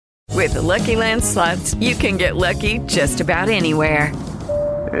With the Lucky Land Slots, you can get lucky just about anywhere.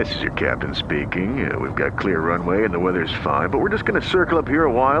 This is your captain speaking. We've got clear runway and the weather's fine, but we're just going to circle up here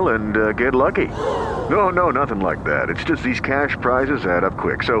a while and get lucky. No, nothing like that. It's just these cash prizes add up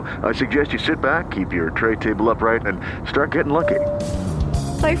quick. So I suggest you sit back, keep your tray table upright, and start getting lucky.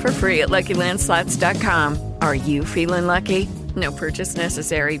 Play for free at LuckyLandSlots.com. Are you feeling lucky? No purchase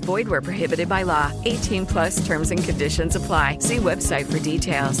necessary. Void where prohibited by law. 18 plus terms and conditions apply. See website for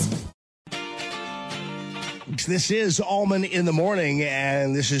details. This is Allman in the Morning,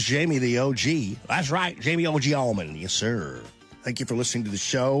 and this is Jamie the OG. That's right, Jamie OG Allman. Yes, sir. Thank you for listening to the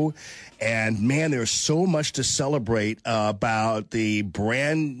show. And, man, there's so much to celebrate about the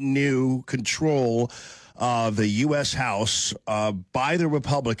brand new control of the U.S. House by the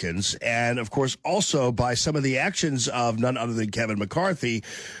Republicans, and, of course, also by some of the actions of none other than Kevin McCarthy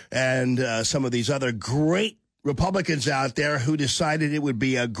and some of these other great Republicans out there who decided it would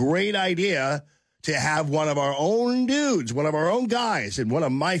be a great idea to have one of our own dudes, one of our own guys, and one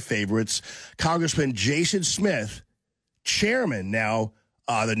of my favorites, Congressman Jason Smith, chairman now,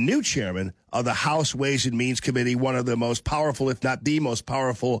 the new chairman of the House Ways and Means Committee, one of the most powerful, if not the most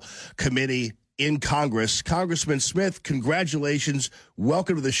powerful committee in Congress. Congressman Smith, congratulations.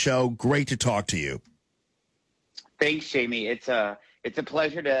 Welcome to the show. Great to talk to you. Thanks, Jamie. It's a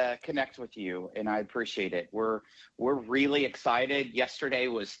pleasure to connect with you, and I appreciate it. We're really excited. Yesterday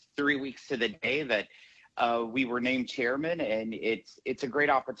was 3 weeks to the day that we were named chairman, and it's a great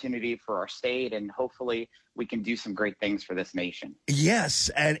opportunity for our state, and hopefully we can do some great things for this nation. Yes,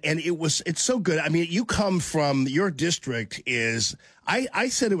 and it's so good. I mean, you come from, your district is, I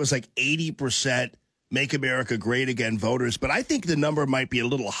said it was like 80% Make America Great Again voters, but I think the number might be a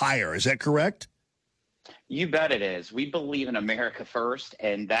little higher. Is that correct? You bet it is. We believe in America first,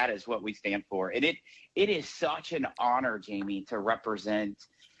 and that is what we stand for. And it is such an honor, Jamie, to represent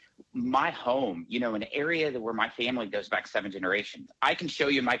my home, an area where my family goes back 7 generations. I can show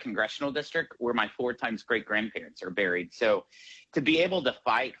you my congressional district where my 4 times great-grandparents are buried. So to be able to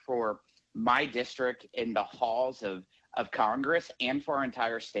fight for my district in the halls of Congress and for our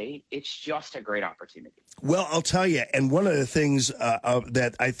entire state, it's just a great opportunity. Well, I'll tell you, and one of the things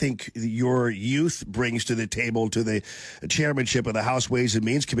that I think your youth brings to the table, to the chairmanship of the House Ways and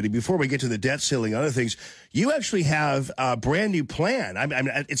Means Committee, before we get to the debt ceiling, other things, you actually have a brand new plan. I mean,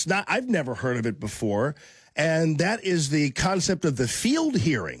 it's not, I've never heard of it before, and that is the concept of the field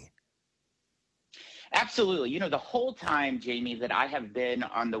hearing. Absolutely. The whole time, Jamie, that I have been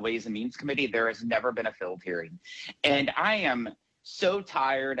on the Ways and Means Committee, there has never been a field hearing. And I am so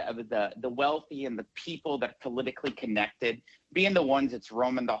tired of the wealthy and the people that are politically connected being the ones that's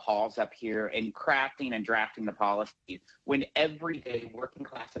roaming the halls up here and crafting and drafting the policies, when everyday working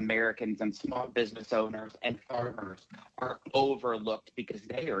class Americans and small business owners and farmers are overlooked because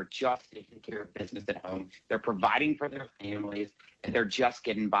they are just taking care of business at home. They're providing for their families, and they're just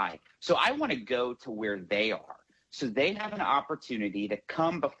getting by. So I want to go to where they are, so they have an opportunity to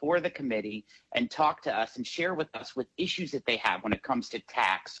come before the committee and talk to us and share with us with issues that they have when it comes to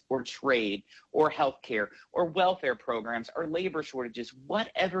tax or trade or healthcare or welfare programs or labor shortages,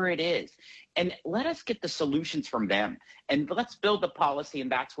 whatever it is. And let us get the solutions from them, and let's build the policy. And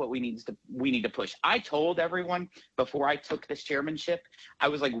that's what we need to push. I told everyone before I took this chairmanship, I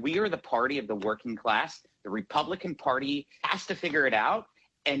was like, we are the party of the working class. The Republican Party has to figure it out.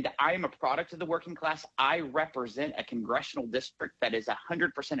 And I am a product of the working class. I represent a congressional district that is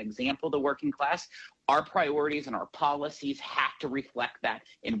 100% example of the working class. Our priorities and our policies have to reflect that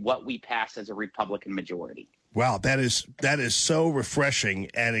in what we pass as a Republican majority. Wow, that is so refreshing,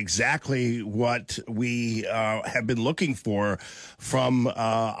 and exactly what we have been looking for from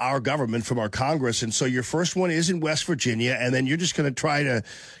our government, from our Congress. And so your first one is in West Virginia, and then you're just going to try to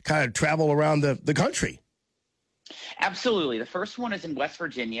kind of travel around the country. Absolutely. The first one is in West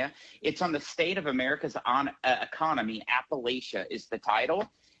Virginia. It's on the state of America's economy. Appalachia is the title.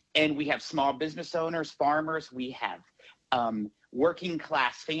 And we have small business owners, farmers. We have working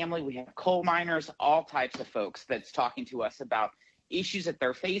class family. We have coal miners, all types of folks that's talking to us about issues that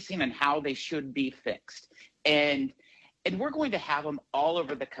they're facing and how they should be fixed. And we're going to have them all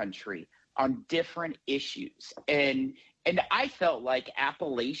over the country on different issues. And I felt like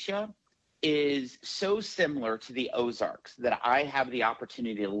Appalachia is so similar to the Ozarks that I have the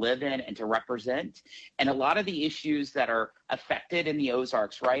opportunity to live in and to represent. And a lot of the issues that are affected in the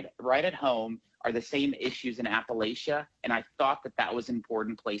Ozarks right at home are the same issues in Appalachia, and I thought that that was an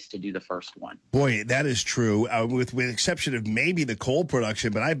important place to do the first one. Boy, that is true, with exception of maybe the coal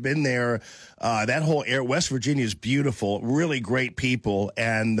production, but I've been there. That whole area, West Virginia is beautiful, really great people,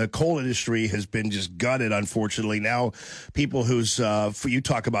 and the coal industry has been just gutted, unfortunately. Now, people whose, you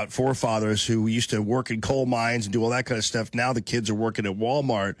talk about forefathers who used to work in coal mines and do all that kind of stuff, now the kids are working at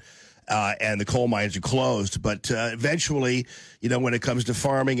Walmart. And the coal mines are closed. But eventually, when it comes to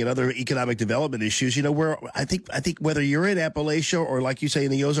farming and other economic development issues, I think whether you're in Appalachia or, like you say,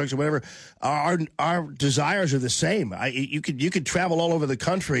 in the Ozarks or whatever, our desires are the same. You could travel all over the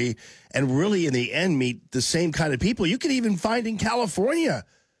country and really, in the end, meet the same kind of people. You could even find in California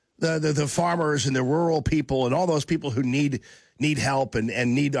the farmers and the rural people and all those people who need help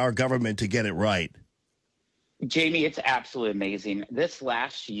and need our government to get it right. Jamie, it's absolutely amazing. This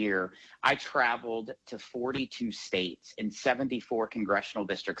last year, I traveled to 42 states in 74 congressional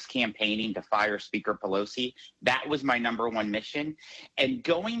districts campaigning to fire Speaker Pelosi. That was my number one mission. And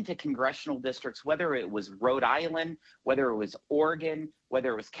going to congressional districts, whether it was Rhode Island, whether it was Oregon,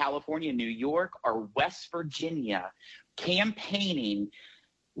 whether it was California, New York, or West Virginia, campaigning,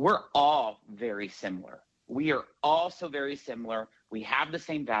 we're all very similar. We are also very similar. We have the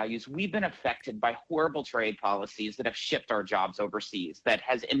same values. We've been affected by horrible trade policies that have shipped our jobs overseas, that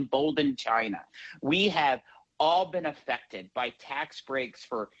has emboldened China. We have all been affected by tax breaks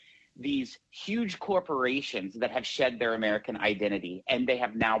for these huge corporations that have shed their American identity, and they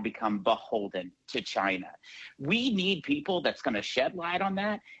have now become beholden to China. We need people that's going to shed light on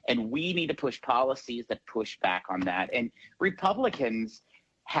that, and we need to push policies that push back on that. And Republicans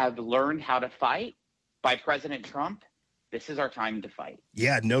have learned how to fight by President Trump. This is our time to fight.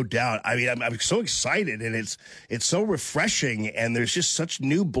 Yeah, no doubt. I mean, I'm so excited, and it's so refreshing, and there's just such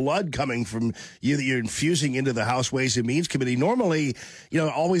new blood coming from you that you're infusing into the House Ways and Means Committee. Normally,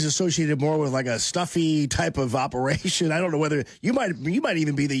 always associated more with like a stuffy type of operation. I don't know whether you might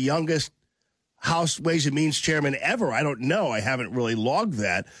even be the youngest House Ways and Means chairman ever. I don't know. I haven't really logged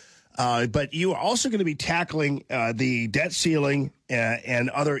that. But you are also going to be tackling the debt ceiling and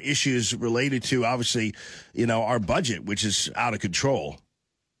other issues related to, obviously, our budget, which is out of control.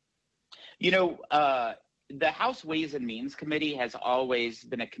 The House Ways and Means Committee has always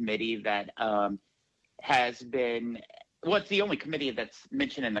been a committee that has been – well, it's the only committee that's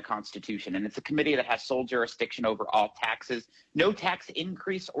mentioned in the Constitution, and it's a committee that has sole jurisdiction over all taxes. No tax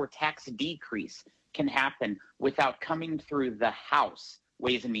increase or tax decrease can happen without coming through the House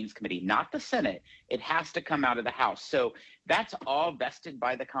Ways and Means Committee, not the Senate. It has to come out of the House. So that's all vested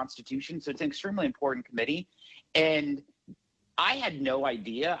by the Constitution. So it's an extremely important committee. And I had no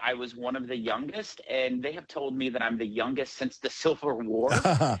idea I was one of the youngest, and they have told me that I'm the youngest since the Civil War,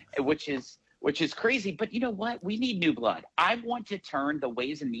 which is crazy. But you know what? We need new blood. I want to turn the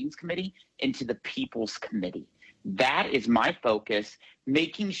Ways and Means Committee into the People's Committee. That is my focus,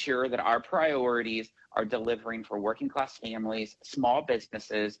 making sure that our priorities are delivering for working class families, small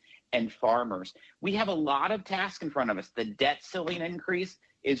businesses, and farmers. We have a lot of tasks in front of us. The debt ceiling increase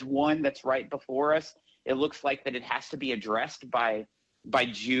is one that's right before us. It looks like that it has to be addressed by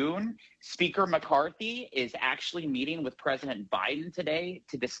June. Speaker McCarthy is actually meeting with President Biden today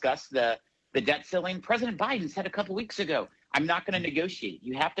to discuss the debt ceiling. President Biden said a couple weeks ago, I'm not going to negotiate.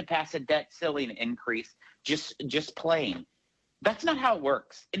 You have to pass a debt ceiling increase, just plain. That's not how it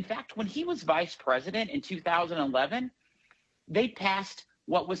works. In fact, when he was vice president in 2011, they passed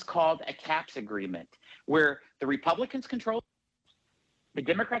what was called a caps agreement, where the Republicans controlled, the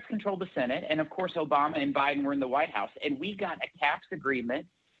Democrats controlled the Senate, and of course, Obama and Biden were in the White House. And we got a caps agreement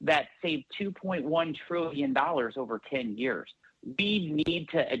that saved $2.1 trillion over 10 years. We need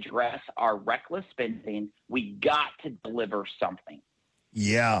to address our reckless spending. We got to deliver something.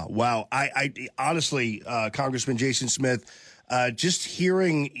 Yeah, wow. I honestly, Congressman Jason Smith, just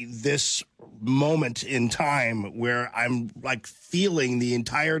hearing this moment in time where I'm like feeling the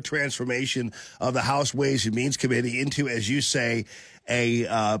entire transformation of the House Ways and Means Committee into, as you say,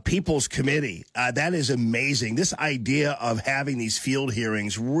 a people's committee. That is amazing. This idea of having these field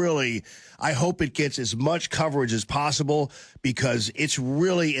hearings, really, I hope it gets as much coverage as possible, because it's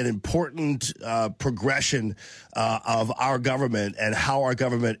really an important progression of our government and how our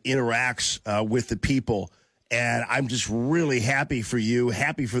government interacts with the people. And I'm just really happy for you,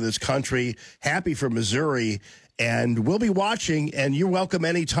 happy for this country, happy for Missouri. And we'll be watching, and you're welcome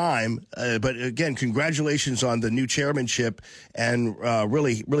anytime. But again, congratulations on the new chairmanship, and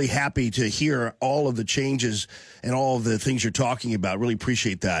really, really happy to hear all of the changes and all of the things you're talking about. Really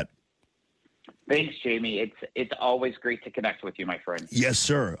appreciate that. Thanks, Jamie. It's always great to connect with you, my friend. Yes,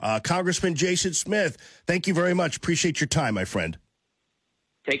 sir. Congressman Jason Smith, thank you very much. Appreciate your time, my friend.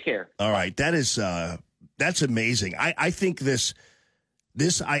 Take care. All right. That's amazing. I think I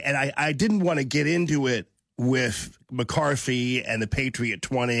didn't want to get into it with McCarthy and the Patriot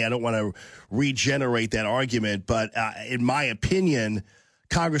 20. I don't want to regenerate that argument, but in my opinion,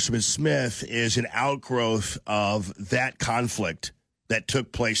 Congressman Smith is an outgrowth of that conflict that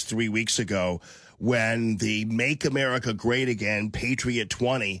took place 3 weeks ago when the Make America Great Again Patriot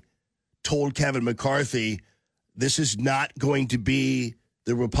 20 told Kevin McCarthy, this is not going to be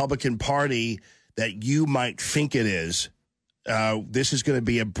the Republican Party that you might think it is. This is going to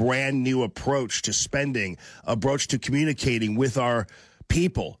be a brand new approach to spending, approach to communicating with our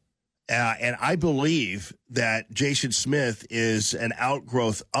people. And I believe that Jason Smith is an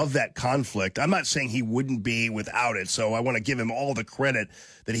outgrowth of that conflict. I'm not saying he wouldn't be without it, so I want to give him all the credit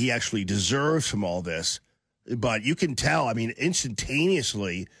that he actually deserves from all this. But you can tell, I mean,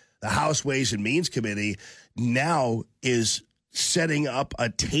 instantaneously, the House Ways and Means Committee now is setting up a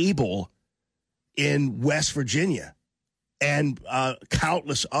table in West Virginia and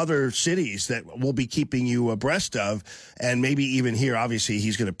countless other cities that we'll be keeping you abreast of, and maybe even here. Obviously,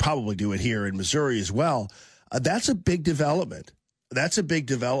 he's going to probably do it here in Missouri as well. That's a big development. That's a big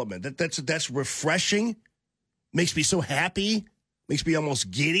development. That's refreshing. Makes me so happy. Makes me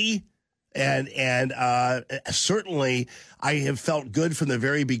almost giddy. And certainly, I have felt good from the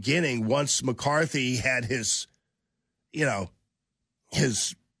very beginning. Once McCarthy had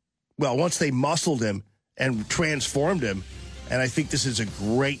once they muscled him and transformed him. And I think this is a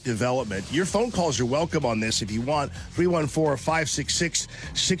great development. Your phone calls are welcome on this if you want.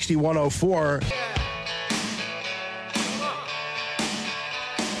 314-566-6104.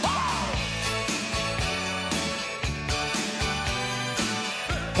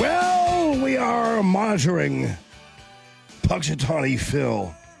 Well, we are monitoring Punxsutawney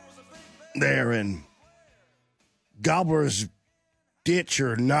Phil there in Gobbler's Ditch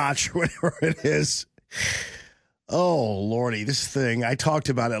or Notch or whatever it is. Oh, Lordy, this thing, I talked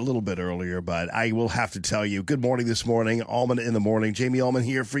about it a little bit earlier, but I will have to tell you, good morning this morning, Allman in the morning. Jamie Allman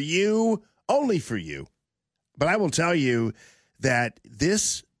here for you, only for you. But I will tell you that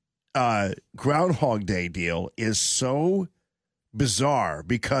this Groundhog Day deal is so bizarre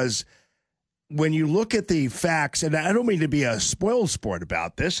because when you look at the facts, and I don't mean to be a spoiled sport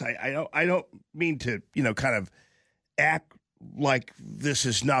about this, I don't mean to, kind of act like this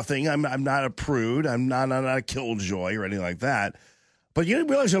is nothing. I'm not a prude. I'm not a killjoy or anything like that. But you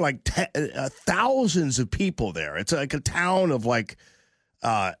realize there are like thousands of people there. It's like a town of like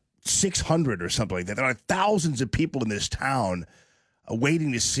 600 or something like that. There are thousands of people in this town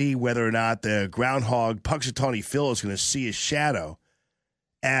waiting to see whether or not the groundhog Punxsutawney Phil is going to see his shadow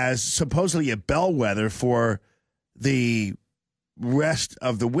as supposedly a bellwether for the rest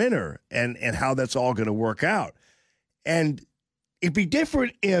of the winter and how that's all going to work out. And it'd be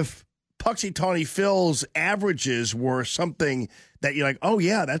different if Punxsutawney Phil's averages were something that you're like, oh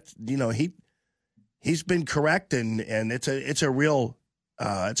yeah, that's he's been correct and it's a real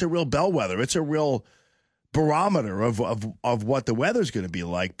bellwether. It's a real barometer of what the weather's going to be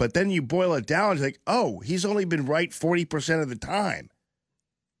like. But then you boil it down, it's like, oh, he's only been right 40% of the time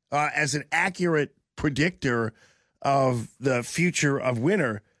as an accurate predictor of the future of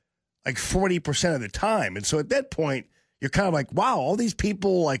winter, like 40% of the time. And so at that point, you're kind of like, wow, all these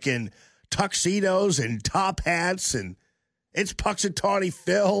people like in tuxedos and top hats, and it's Punxsutawney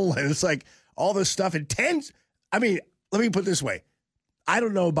Phil, and it's like all this stuff. And let me put it this way. I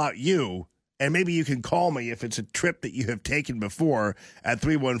don't know about you, and maybe you can call me if it's a trip that you have taken before at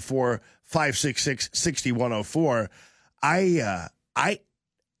 314-566-6104.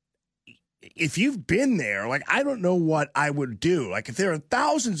 If you've been there, like, I don't know what I would do. Like, if there are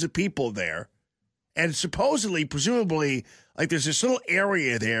thousands of people there, and supposedly, presumably, like, there's this little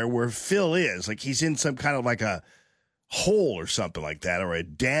area there where Phil is. Like, he's in some kind of like a hole or something like that, or a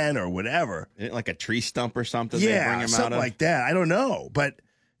den or whatever. Like a tree stump or something? Yeah, they bring him something out of? like that. I don't know. But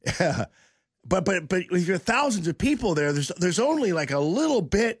if there are thousands of people there, there's only like a little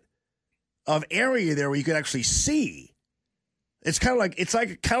bit of area there where you can actually see. It's kind of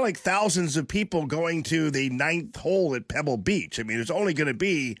like thousands of people going to the ninth hole at Pebble Beach. I mean, there's only going to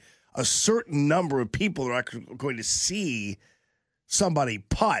be a certain number of people that are going to see somebody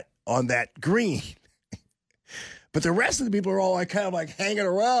putt on that green. But the rest of the people are all like kind of like hanging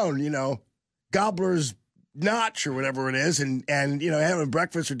around, Gobbler's Notch or whatever it is, and having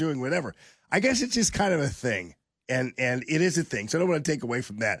breakfast or doing whatever. I guess it's just kind of a thing, and it is a thing. So I don't want to take away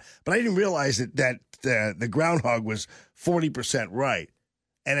from that. But I didn't realize that the groundhog was 40% right.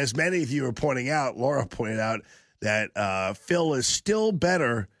 And as many of you are pointing out, Laura pointed out that Phil is still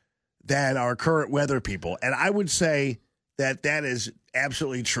better than our current weather people. And I would say that is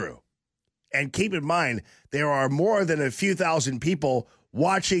absolutely true. And keep in mind, there are more than a few thousand people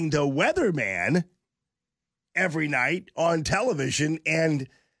watching the weatherman every night on television, and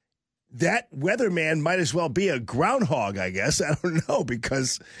that weatherman might as well be a groundhog, I guess. I don't know,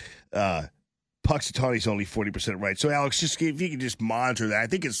 because Puxatawny's only 40% right. So, Alex, just if you can just monitor that. I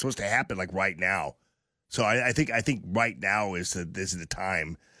think it's supposed to happen like right now. So I think right now is the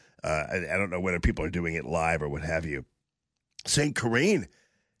time. I don't know whether people are doing it live or what have you. St. Corinne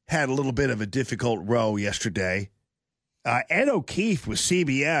had a little bit of a difficult row yesterday. Ed O'Keefe with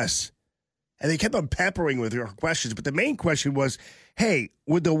CBS, and they kept on peppering with her questions. But the main question was, hey,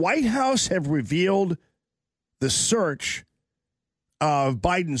 would the White House have revealed the search of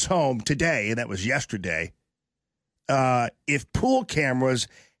Biden's home today, and that was yesterday, if pool cameras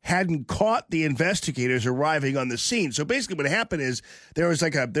hadn't caught the investigators arriving on the scene? So basically what happened is there's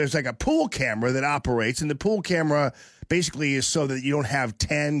like a pool camera that operates, and the pool camera basically is so that you don't have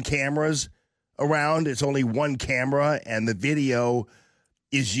 10 cameras around. It's only one camera, and the video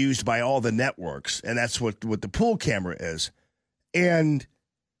is used by all the networks, and that's what the pool camera is. And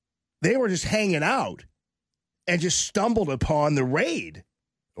they were just hanging out and just stumbled upon the raid.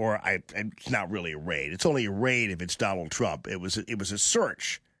 Or it's not really a raid. It's only a raid if it's Donald Trump. It was a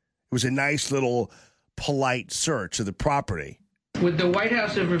search. It was a nice little polite search of the property. Would the White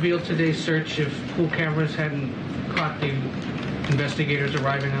House have revealed today's search if pool cameras hadn't caught the investigators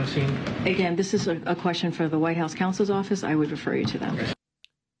arriving on scene? Again, this is a question for the White House counsel's office. I would refer you to them.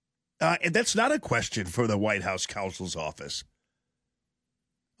 And that's not a question for the White House counsel's office.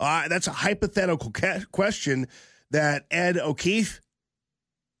 That's a hypothetical question that Ed O'Keefe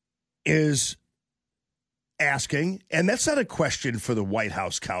is asking, and that's not a question for the White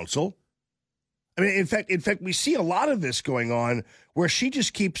House counsel. I mean, in fact, we see a lot of this going on where she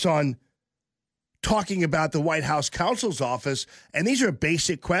just keeps on talking about the White House counsel's office, and these are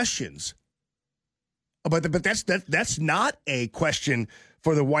basic questions. But that's not a question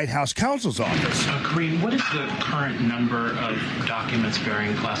for the White House counsel's office. Kareem, what is the current number of documents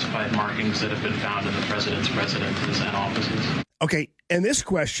bearing classified markings that have been found in the president's residences and offices? Okay, and this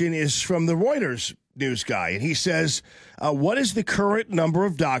question is from the Reuters news guy, and he says, what is the current number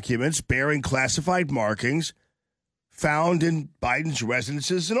of documents bearing classified markings found in Biden's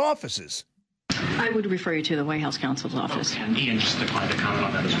residences and offices? I would refer you to the White House counsel's office. Okay. And Ian just declined to comment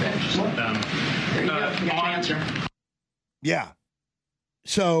on that as well. There you go. You got your answer. Yeah.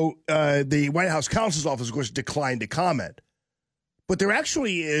 So the White House counsel's office, of course, declined to comment. But there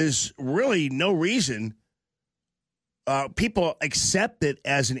actually is really no reason. People accept it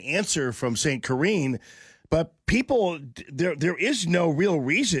as an answer from St. Corinne, but there is no real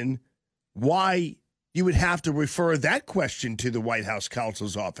reason why you would have to refer that question to the White House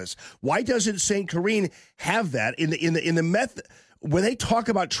counsel's office. Why doesn't St. Corinne have that in the method when they talk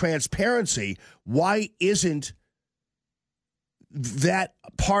about transparency? Why isn't that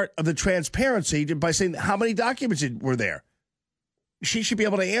part of the transparency by saying how many documents were there? She should be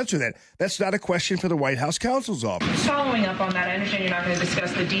able to answer that. That's not a question for the White House counsel's office. Following up on that, I understand you're not going to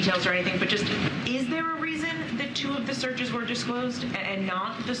discuss the details or anything, but just is there a reason that two of the searches were disclosed and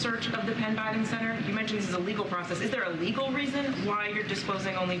not the search of the Penn Biden Center? You mentioned this is a legal process. Is there a legal reason why you're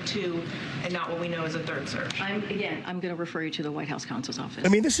disclosing only two and not what we know as a third search? I'm going to refer you to the White House counsel's office. I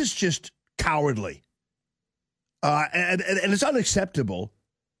mean, this is just cowardly. And it's unacceptable.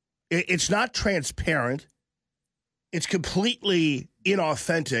 It's not transparent. It's completely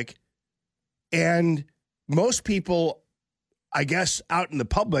inauthentic. And most people, I guess, out in the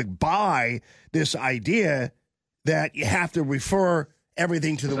public buy this idea that you have to refer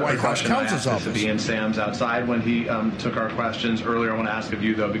everything to the White House counsel's office. Ian Sams outside when he took our questions earlier. I want to ask of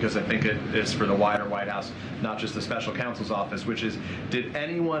you, though, because I think it is for the wider White House, not just the special counsel's office, which is, did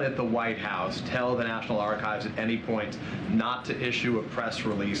anyone at the White House tell the National Archives at any point not to issue a press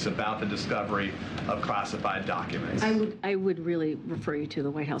release about the discovery of classified documents? I would really refer you to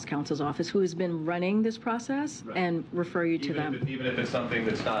the White House counsel's office, who has been running this process, right, and refer you to them. Even if it's something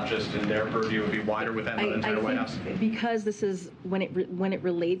that's not just in their purview, it would be wider within the entire White House? Because this is, when it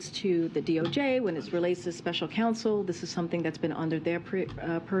relates to the DOJ, when it relates to special counsel, this is something that's been under their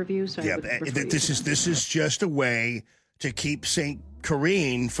purview. So yeah, this is just a way to keep St.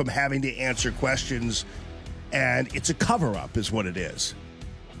 Corinne from having to answer questions, and it's a cover-up is what it is.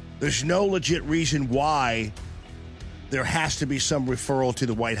 There's no legit reason why there has to be some referral to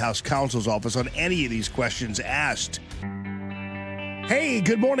the White House counsel's office on any of these questions asked. Hey,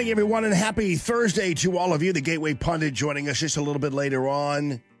 good morning, everyone, and happy Thursday to all of you. The Gateway Pundit joining us just a little bit later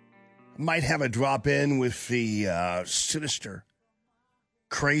on. Might have a drop-in with the sinister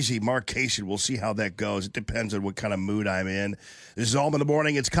crazy markation. We'll see how that goes. It depends on what kind of mood I'm in. This is Allman in the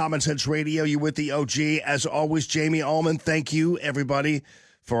Morning. It's Common Sense Radio. You with the OG. As always, Jamie Allman. Thank you, everybody,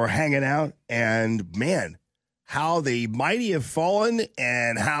 for hanging out. And, man, how the mighty have fallen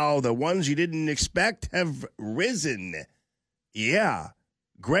and how the ones you didn't expect have risen. Yeah.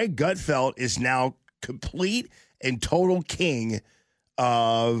 Greg Gutfeld is now complete and total king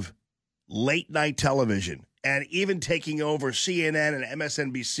of late-night television, and even taking over CNN and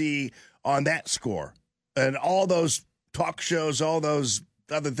MSNBC on that score. And all those talk shows, all those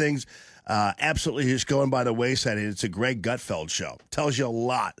other things, absolutely just going by the wayside. And it's a Greg Gutfeld show. Tells you a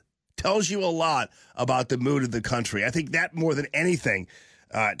lot. Tells you a lot about the mood of the country. I think that more than anything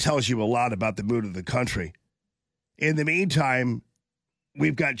tells you a lot about the mood of the country. In the meantime,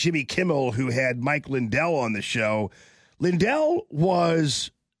 we've got Jimmy Kimmel, who had Mike Lindell on the show. Lindell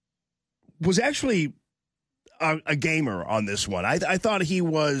was actually a gamer on this one. I thought he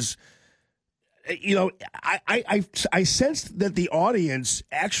was, I sensed that the audience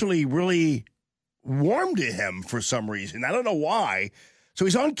actually really warmed to him for some reason. I don't know why. So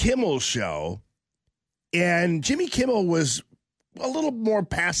he's on Kimmel's show, and Jimmy Kimmel was a little more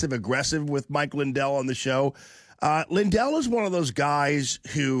passive-aggressive with Mike Lindell on the show. Lindell is one of those guys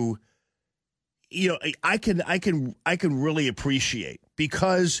who, I can really appreciate,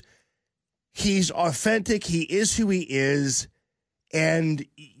 because he's authentic. He is who he is, and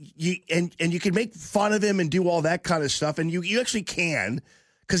you can make fun of him and do all that kind of stuff, and you actually can,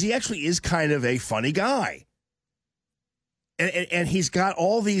 because he actually is kind of a funny guy, and he's got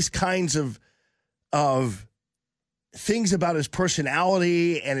all these kinds of things about his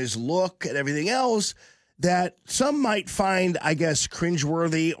personality and his look and everything else that some might find, I guess,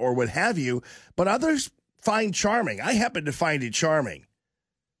 cringeworthy or what have you, but others find charming. I happen to find it charming.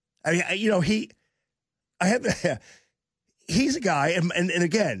 I mean, he's a guy, and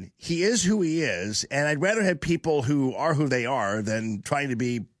again, he is who he is, and I'd rather have people who are who they are than trying to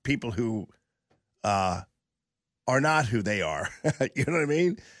be people who are not who they are. You know what I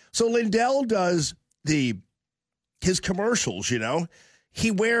mean? So Lindell does his commercials,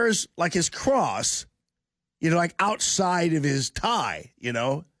 he wears like his cross, like outside of his tie,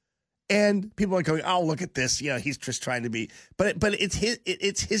 and people are going, "Oh, look at this! He's just trying to be." But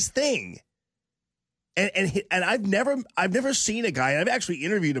it's his thing. And I've never seen a guy. And I've actually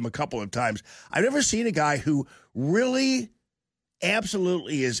interviewed him a couple of times. I've never seen a guy who really,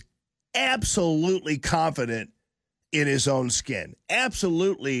 absolutely confident in his own skin,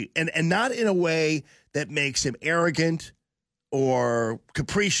 absolutely, and not in a way that makes him arrogant or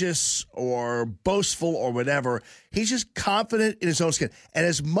capricious or boastful or whatever. He's just confident in his own skin. And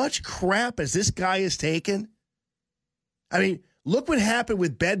as much crap as this guy has taken, I mean, look what happened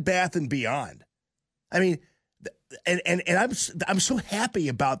with Bed Bath & Beyond. I mean, and I'm so happy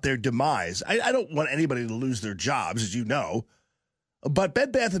about their demise. I don't want anybody to lose their jobs, as you know. But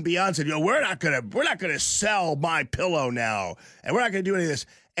Bed Bath & Beyond said, we're not gonna sell My Pillow now, and we're not gonna do any of this.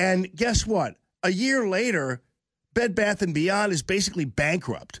 And guess what? A year later, Bed Bath & Beyond is basically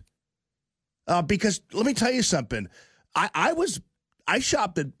bankrupt. Because let me tell you something. I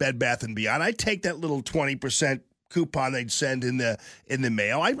shopped at Bed Bath & Beyond. I take that little 20% coupon they'd send in the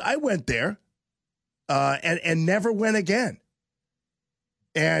mail. I went there and never went again.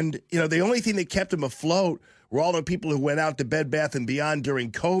 And, the only thing that kept them afloat were all the people who went out to Bed Bath & Beyond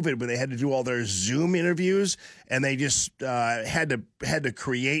during COVID when they had to do all their Zoom interviews, and they just had to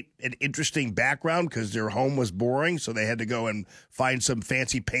create an interesting background because their home was boring, so they had to go and find some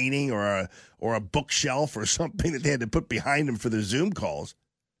fancy painting or a bookshelf or something that they had to put behind them for the Zoom calls.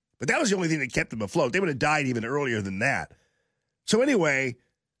 But that was the only thing that kept them afloat. They would have died even earlier than that. So anyway,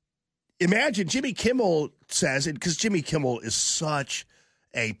 imagine Jimmy Kimmel says, and because Jimmy Kimmel is such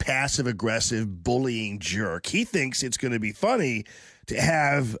a passive-aggressive bullying jerk, he thinks it's going to be funny to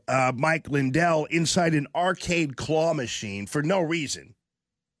have Mike Lindell inside an arcade claw machine for no reason.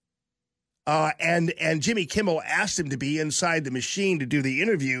 And Jimmy Kimmel asked him to be inside the machine to do the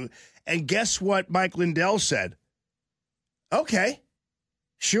interview, and guess what Mike Lindell said? Okay,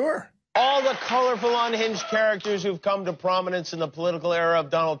 sure. All the colorful, unhinged characters who've come to prominence in the political era of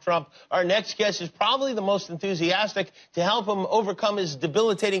Donald Trump. Our next guest is probably the most enthusiastic to help him overcome his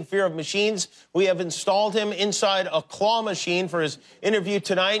debilitating fear of machines. We have installed him inside a claw machine for his interview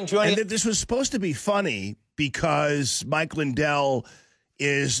tonight. And this was supposed to be funny because Mike Lindell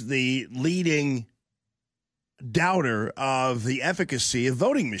is the leading doubter of the efficacy of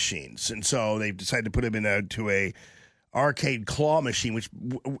voting machines. And so they decided to put him into a arcade claw machine, which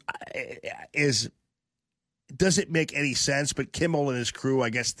doesn't make any sense, but Kimmel and his crew, I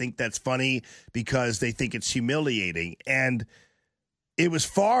guess, think that's funny because they think it's humiliating. And it was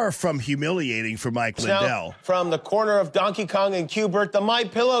far from humiliating for Mike Lindell. Now, from the corner of Donkey Kong and Q*bert, the My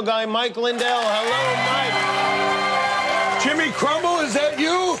Pillow guy, Mike Lindell. Hello, Mike. Jimmy Crumble, is that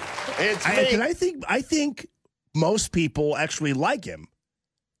you? It's me. And I think most people actually like him.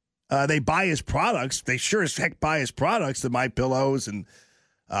 They buy his products. They sure as heck buy his products, the My Pillows and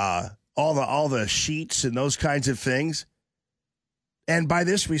all the sheets and those kinds of things. And by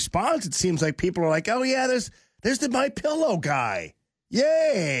this response, it seems like people are like, "Oh yeah, there's the My Pillow guy.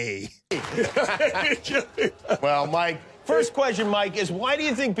 Yay!" Well, Mike, first question, Mike, is why do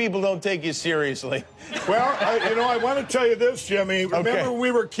you think people don't take you seriously? Well, I want to tell you this, Jimmy. Remember when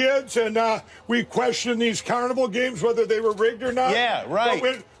we were kids and we questioned these carnival games, whether they were rigged or not? Yeah,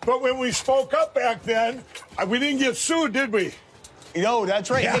 right. But when we spoke up back then, we didn't get sued, did we? No,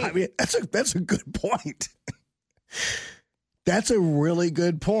 that's right. Yeah, Hey. I mean, that's a good point. That's a really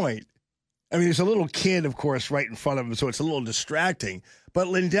good point. I mean, there's a little kid, of course, right in front of him, so it's a little distracting. But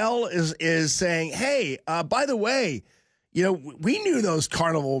Lindell is saying, hey, by the way, we knew those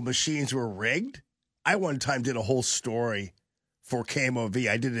carnival machines were rigged. I one time did a whole story for KMOV.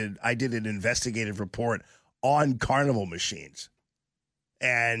 I did an investigative report on carnival machines.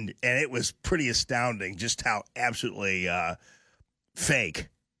 And it was pretty astounding just how absolutely fake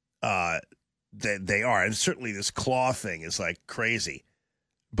they are. And certainly this claw thing is like crazy.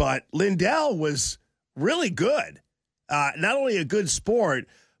 But Lindell was really good. Not only a good sport,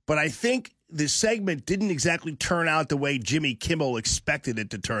 but I think the segment didn't exactly turn out the way Jimmy Kimmel expected it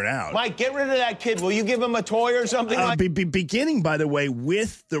to turn out. Mike, get rid of that kid. Will you give him a toy or something? Beginning, by the way,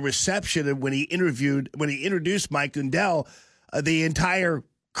 with the reception and when he introduced Mike Lindell, the entire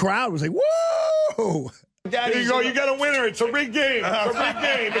crowd was like, "Whoa!" There you go. You got a winner. It's a rigged game. It's a rigged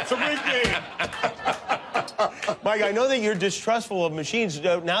game. It's a rigged game. Mike, I know that you're distrustful of machines.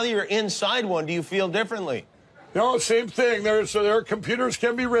 Now that you're inside one, do you feel differently? No, same thing. There computers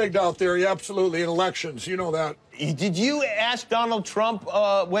can be rigged out there. Yeah, absolutely. In elections, you know that. Did you ask Donald Trump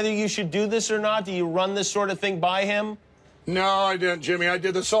whether you should do this or not? Do you run this sort of thing by him? No, I didn't, Jimmy. I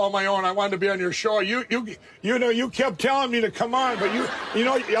did this all on my own. I wanted to be on your show. You kept telling me to come on, but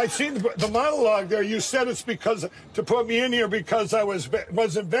I seen the monologue there. You said it's because to put me in here because I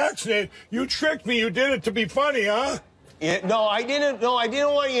wasn't vaccinated. You tricked me. You did it to be funny, huh? Yeah, no, I didn't. No, I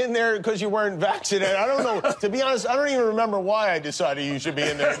didn't want you in there because you weren't vaccinated. I don't know. To be honest, I don't even remember why I decided you should be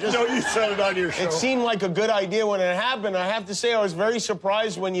in there. No, you said it on your show. It seemed like a good idea when it happened. I have to say, I was very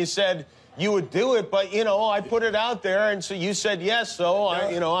surprised when you said you would do it, but I put it out there, and so you said yes. So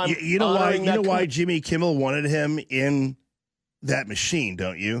I'm you know why Jimmy Kimmel wanted him in that machine,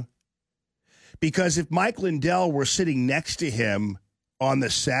 don't you? Because if Mike Lindell were sitting next to him on the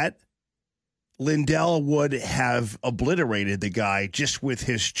set, Lindell would have obliterated the guy just with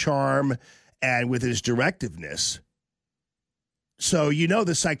his charm and with his directiveness. So,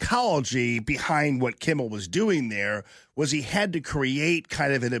 the psychology behind what Kimmel was doing there was he had to create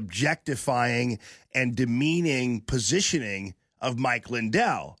kind of an objectifying and demeaning positioning of Mike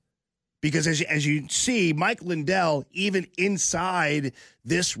Lindell. Because as you see, Mike Lindell, even inside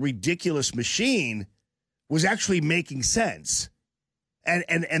this ridiculous machine, was actually making sense.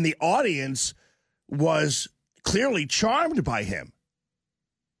 And the audience was clearly charmed by him.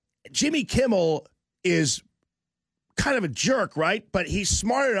 Jimmy Kimmel is kind of a jerk, right? But he's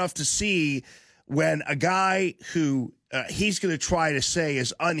smart enough to see when a guy who he's going to try to say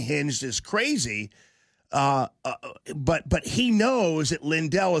is unhinged is crazy, but he knows that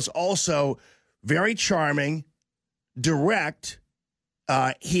Lindell is also very charming, direct.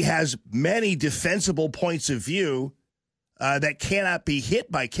 He has many defensible points of view that cannot be hit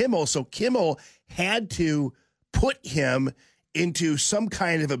by Kimmel. So Kimmel had to put him into some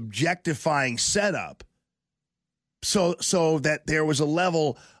kind of objectifying setup so that there was a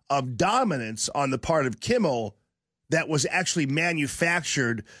level of dominance on the part of Kimmel that was actually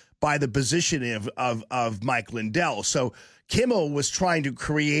manufactured by the positioning of Mike Lindell. So Kimmel was trying to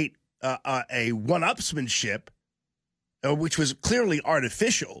create a one-upsmanship, which was clearly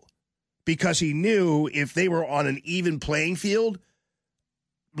artificial, because he knew if they were on an even playing field,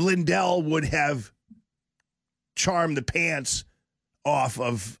 Lindell would have charmed the pants off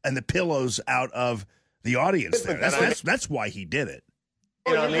of and the pillows out of the audience there. That's why he did it.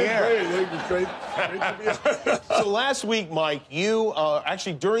 On the air. Great. So last week, Mike, you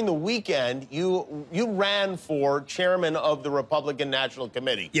actually during the weekend, you ran for chairman of the Republican National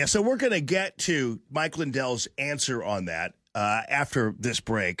Committee. Yeah, so we're going to get to Mike Lindell's answer on that after this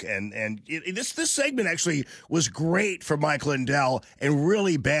break. And this segment actually was great for Mike Lindell and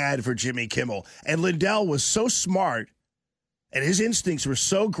really bad for Jimmy Kimmel. And Lindell was so smart And his instincts were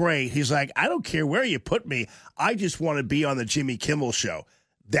so great. He's like, I don't care where you put me. I just want to be on the Jimmy Kimmel show.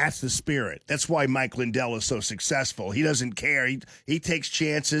 That's the spirit. That's why Mike Lindell is so successful. He doesn't care. He takes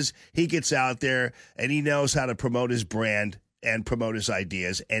chances. He gets out there, and he knows how to promote his brand and promote his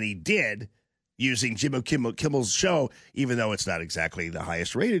ideas. And he did using Jimmy Kimmel's show, even though it's not exactly the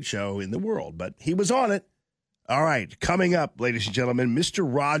highest rated show in the world. But he was on it. All right, coming up, ladies and gentlemen, Mr.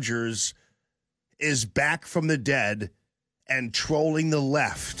 Rogers is back from the dead and trolling the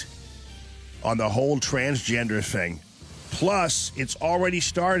left on the whole transgender thing. Plus, it's already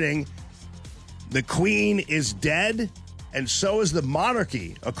starting. The Queen is dead, and so is the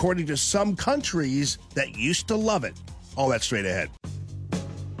monarchy, according to some countries that used to love it. All that straight ahead.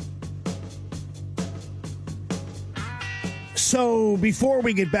 So before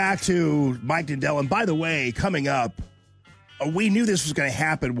we get back to Mike Lindell, and by the way, coming up, we knew this was going to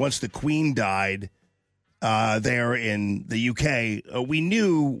happen once the Queen died there in the UK. We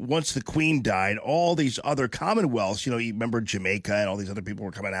knew once the Queen died, all these other Commonwealths, you remember Jamaica and all these other people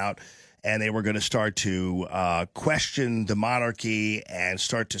were coming out, and they were going to start to question the monarchy and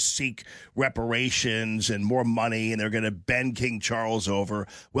start to seek reparations and more money, and they're going to bend King Charles over.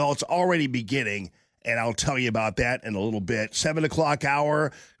 Well, it's already beginning, and I'll tell you about that in a little bit. 7 o'clock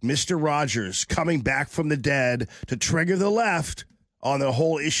hour, Mr. Rogers coming back from the dead to trigger the left on the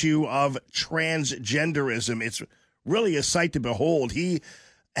whole issue of transgenderism. It's really a sight to behold. He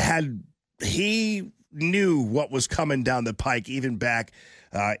knew what was coming down the pike even back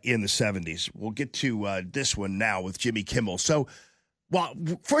in the 70s. We'll get to this one now with Jimmy Kimmel. So, well,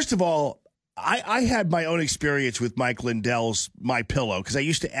 first of all, I had my own experience with Mike Lindell's My Pillow because I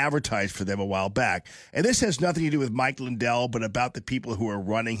used to advertise for them a while back. And this has nothing to do with Mike Lindell, but about the people who are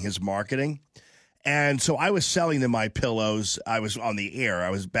running his marketing. And so I was selling them My Pillows. I was on the air. I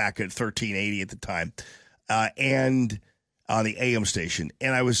was back at 1380 at the time, and on the AM station.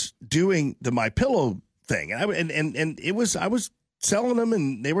 And I was doing the My Pillow thing, and it was I was selling them,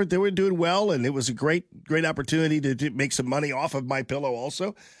 and they were doing well, and it was a great opportunity to make some money off of My Pillow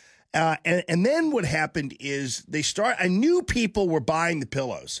also. And then what happened is I knew people were buying the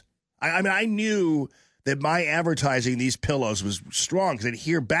pillows. I knew that my advertising these pillows was strong because I'd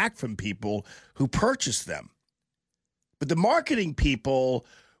hear back from people who purchased them. But the marketing people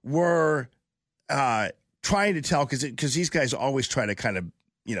were trying to tell, because these guys always try to kind of,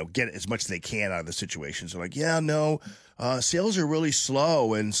 get as much as they can out of the situation. So like, yeah, no, sales are really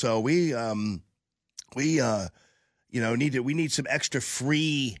slow. And so we need some extra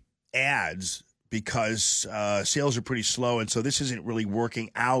free ads because sales are pretty slow, and so this isn't really working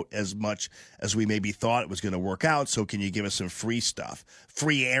out as much as we maybe thought it was going to work out. So can you give us some free stuff,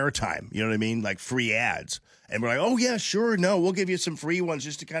 free airtime? You know what I mean? Like free ads. And we're like, oh, yeah, sure. No, we'll give you some free ones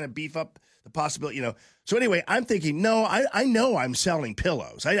just to kind of beef up the possibility, So anyway, I'm thinking, no, I know I'm selling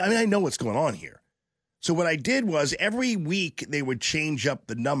pillows. I know what's going on here. So what I did was every week they would change up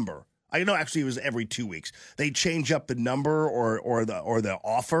the number. I know actually it was every 2 weeks. They'd change up the number or the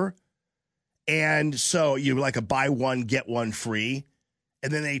offer. And so you like a buy one, get one free.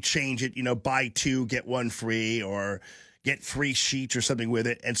 And then they change it, buy two, get one free, or get free sheets or something with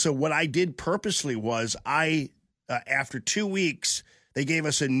it. And so what I did purposely was after 2 weeks, they gave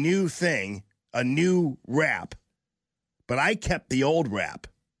us a new thing, a new wrap. But I kept the old wrap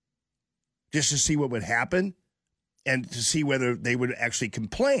just to see what would happen and to see whether they would actually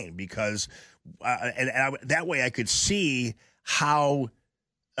complain because that way I could see how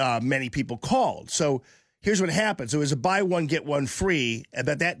many people called. So here's what happened. So it was a buy one, get one free,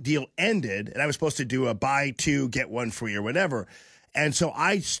 but that deal ended, and I was supposed to do a buy two, get one free or whatever. And so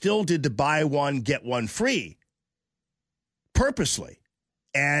I still did the buy one, get one free purposely.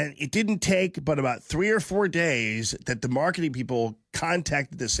 And it didn't take but about 3 or 4 days that the marketing people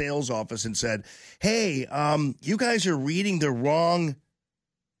contacted the sales office and said, hey, you guys are reading the wrong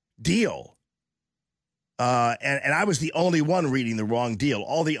deal. And I was the only one reading the wrong deal.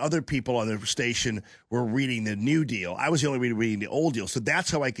 All the other people on the station were reading the new deal. I was the only one reading the old deal. So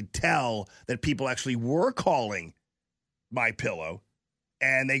that's how I could tell that people actually were calling My Pillow.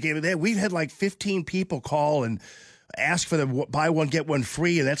 And they gave it, we've had like 15 people call and ask for the buy one, get one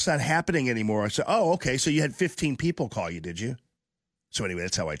free, and that's not happening anymore. I said, oh, okay, so you had 15 people call you, did you? So anyway,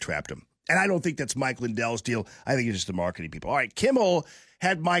 that's how I trapped them. And I don't think that's Mike Lindell's deal. I think it's just the marketing people. All right, Kimmel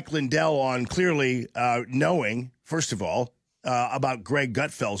had Mike Lindell on clearly knowing, first of all, about Greg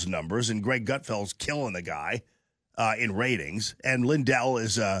Gutfeld's numbers, and Greg Gutfeld's killing the guy in ratings. And Lindell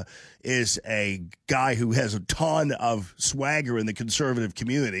is a guy who has a ton of swagger in the conservative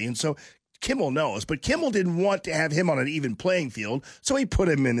community. And so Kimmel knows, but Kimmel didn't want to have him on an even playing field, so he put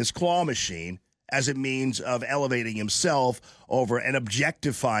him in this claw machine as a means of elevating himself over and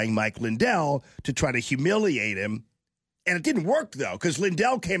objectifying Mike Lindell to try to humiliate him. And it didn't work, though, because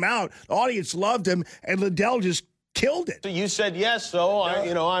Lindell came out, the audience loved him, and Lindell just killed it. So you said yes, so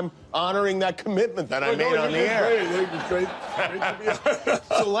I'm honoring that commitment that I made on the air. Great.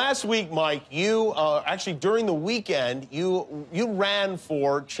 So last week, Mike, you actually during the weekend, you ran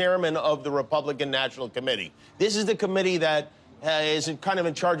for chairman of the Republican National Committee. This is the committee that is kind of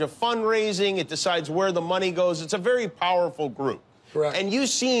in charge of fundraising. It decides where the money goes. It's a very powerful group. Correct. And you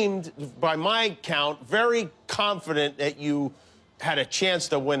seemed, by my count, very confident that you had a chance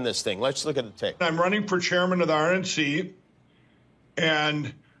to win this thing. Let's look at the tape. I'm running for chairman of the RNC,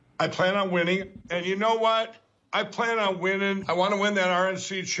 and I plan on winning. And you know what? I plan on winning. I want to win that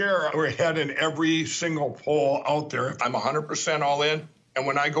RNC chair. We're ahead in every single poll out there. I'm 100% all in. And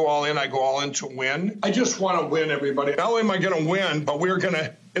when I go all in to win. I just want to win, everybody. Not only am I going to win, but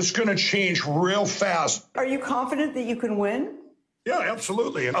it's going to change real fast. Are you confident that you can win? Yeah,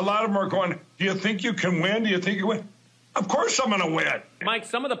 absolutely. A lot of them are going, do you think you can win? Do you think you win? Of course I'm going to win. Mike,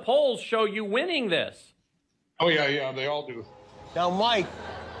 some of the polls show you winning this. Oh, yeah, they all do. Now, Mike,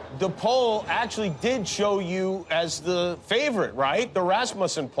 the poll actually did show you as the favorite, right? The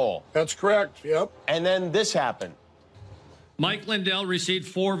Rasmussen poll. That's correct, yep. And then this happened. Mike Lindell received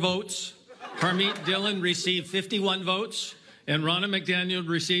 4 votes. Harmeet Dillon received 51 votes. And Ronna McDaniel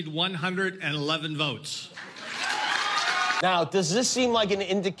received 111 votes. Now, does this seem like an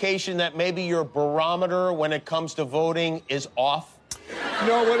indication that maybe your barometer when it comes to voting is off?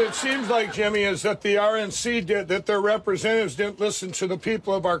 No, what it seems like, Jimmy, is that the RNC that their representatives didn't listen to the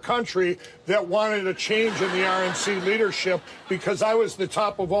people of our country that wanted a change in the RNC leadership, because I was the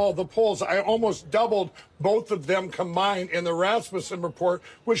top of all the polls. I almost doubled both of them combined in the Rasmussen report,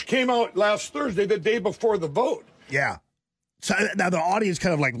 which came out last Thursday, the day before the vote. Yeah. So now the audience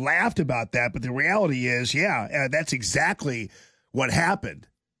kind of like laughed about that, but the reality is, that's exactly what happened.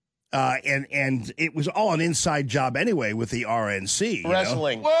 And it was all an inside job anyway with the RNC.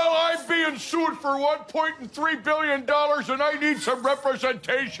 Wrestling. Well, I'm being sued for $1.3 billion, and I need some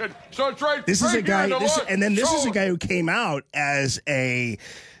representation. So it's right. This is a guy, this is a guy who came out as a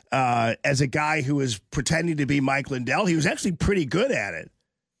guy who was pretending to be Mike Lindell. He was actually pretty good at it.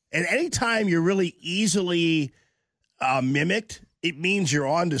 And anytime you're really easily mimicked, it means you're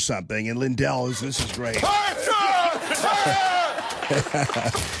onto something. And this is great.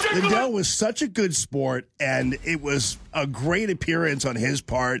 Lindell was such a good sport, and it was a great appearance on his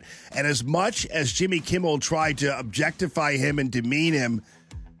part. And as much as Jimmy Kimmel tried to objectify him and demean him,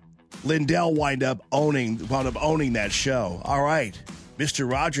 Lindell wound up owning that show. All right,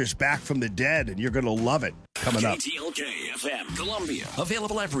 Mr. Rogers back from the dead, and you're going to love it. Coming up. KTLK FM Columbia,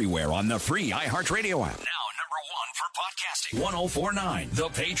 available everywhere on the free iHeartRadio app. Now podcasting 104.9 The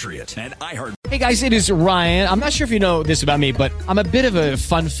Patriot and iHeart. Hey guys, it is Ryan. I'm not sure if you know this about me, but I'm a bit of a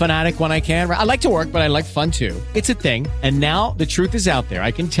fun fanatic when I can. I like to work, but I like fun too. It's a thing. And now the truth is out there.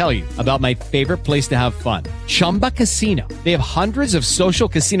 I can tell you about my favorite place to have fun. Chumba Casino. They have hundreds of social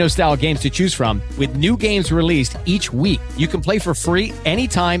casino style games to choose from with new games released each week. You can play for free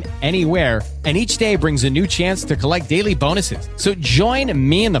anytime, anywhere. And each day brings a new chance to collect daily bonuses. So join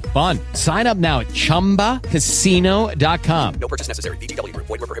me in the fun. Sign up now at ChumbaCasino.com. No purchase necessary. VGW Group.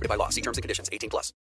 Void where prohibited by law. See terms and conditions. 18+.